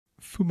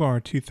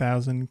Foobar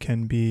 2000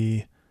 can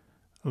be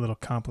a little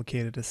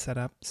complicated to set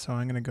up, so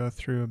I'm going to go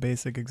through a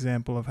basic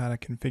example of how to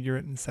configure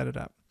it and set it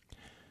up.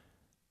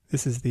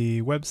 This is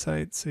the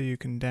website, so you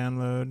can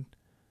download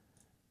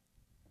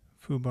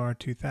Foobar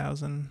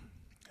 2000,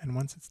 and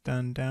once it's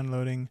done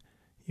downloading,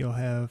 you'll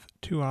have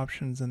two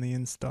options in the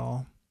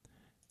install.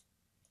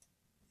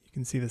 You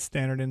can see the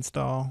standard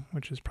install,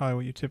 which is probably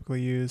what you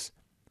typically use.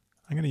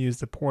 I'm going to use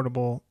the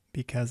portable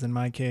because in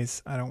my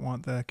case I don't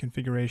want the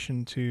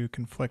configuration to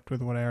conflict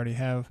with what I already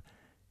have,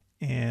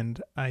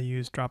 and I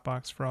use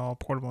Dropbox for all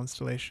portable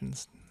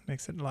installations.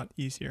 Makes it a lot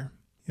easier.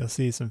 You'll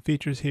see some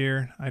features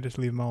here. I just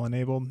leave them all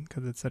enabled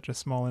because it's such a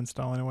small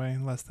install anyway,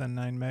 less than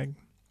 9 meg.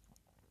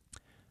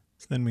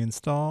 So then we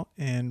install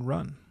and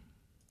run.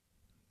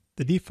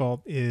 The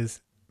default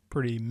is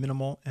pretty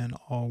minimal and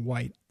all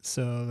white,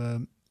 so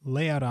the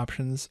layout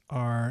options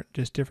are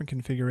just different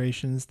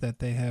configurations that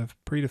they have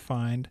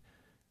predefined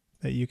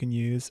that you can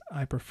use.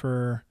 I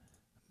prefer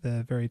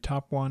the very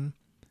top one,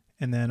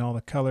 and then all the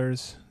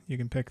colors you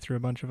can pick through a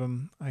bunch of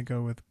them. I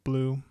go with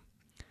blue,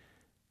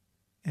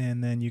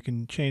 and then you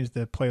can change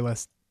the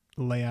playlist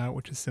layout,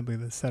 which is simply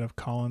the set of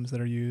columns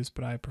that are used,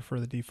 but I prefer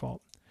the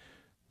default.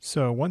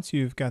 So once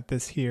you've got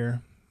this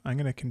here, I'm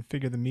going to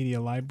configure the media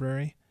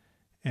library,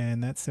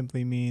 and that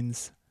simply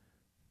means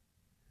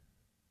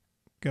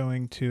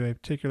going to a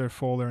particular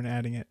folder and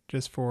adding it.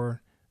 Just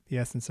for the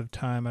essence of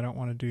time, I don't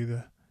want to do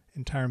the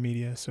entire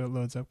media, so it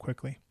loads up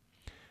quickly.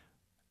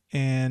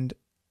 And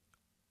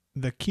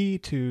the key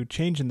to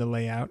changing the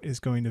layout is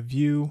going to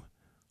View,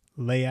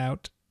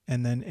 Layout,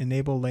 and then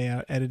Enable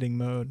Layout Editing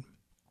Mode.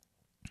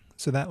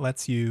 So that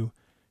lets you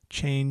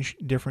change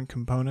different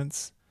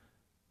components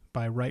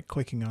by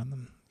right-clicking on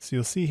them. So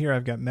you'll see here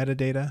I've got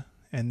metadata,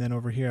 and then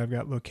over here I've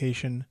got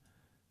location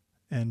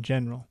and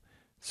general.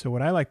 So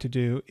what I like to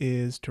do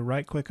is to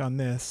right-click on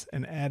this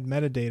and add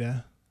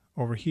metadata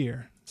over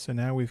here. So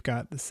now we've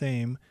got the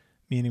same,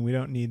 meaning we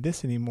don't need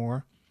this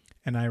anymore,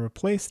 and I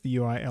replace the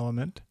UI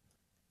element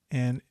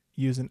and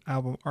use an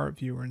album art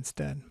viewer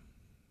instead.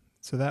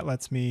 So that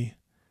lets me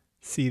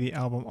see the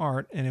album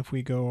art, and if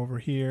we go over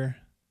here,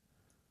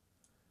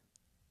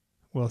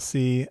 we'll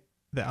see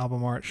the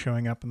album art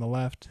showing up on the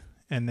left,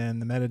 and then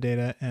the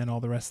metadata and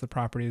all the rest of the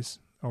properties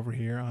over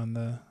here on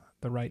the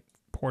right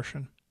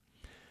portion.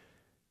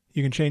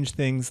 You can change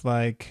things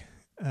like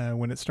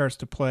when it starts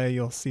to play,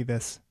 you'll see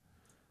this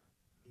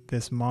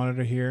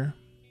monitor here,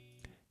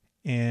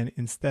 and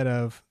instead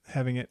of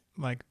having it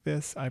like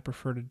this, I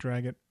prefer to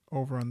drag it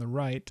over on the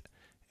right,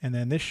 and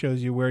then this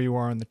shows you where you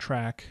are on the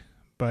track,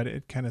 but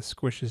it kind of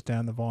squishes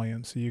down the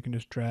volume, so you can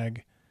just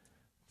drag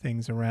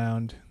things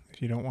around.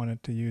 If you don't want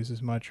it to use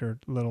as much or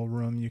little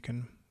room, you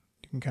can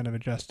kind of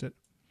adjust it.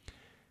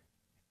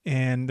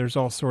 And there's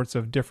all sorts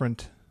of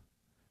different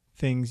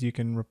things you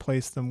can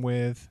replace them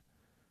with.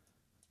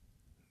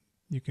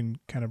 You can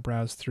kind of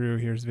browse through.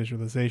 Here's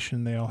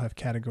visualization. They all have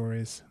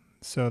categories.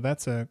 So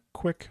that's a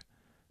quick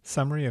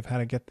summary of how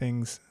to get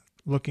things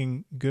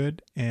looking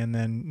good and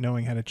then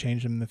knowing how to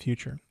change them in the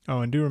future. Oh,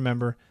 and do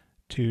remember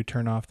to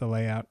turn off the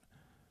layout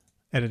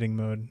editing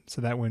mode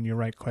so that when you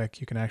right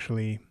click, you can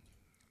actually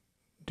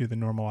do the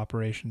normal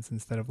operations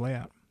instead of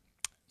layout.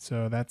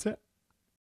 So that's it.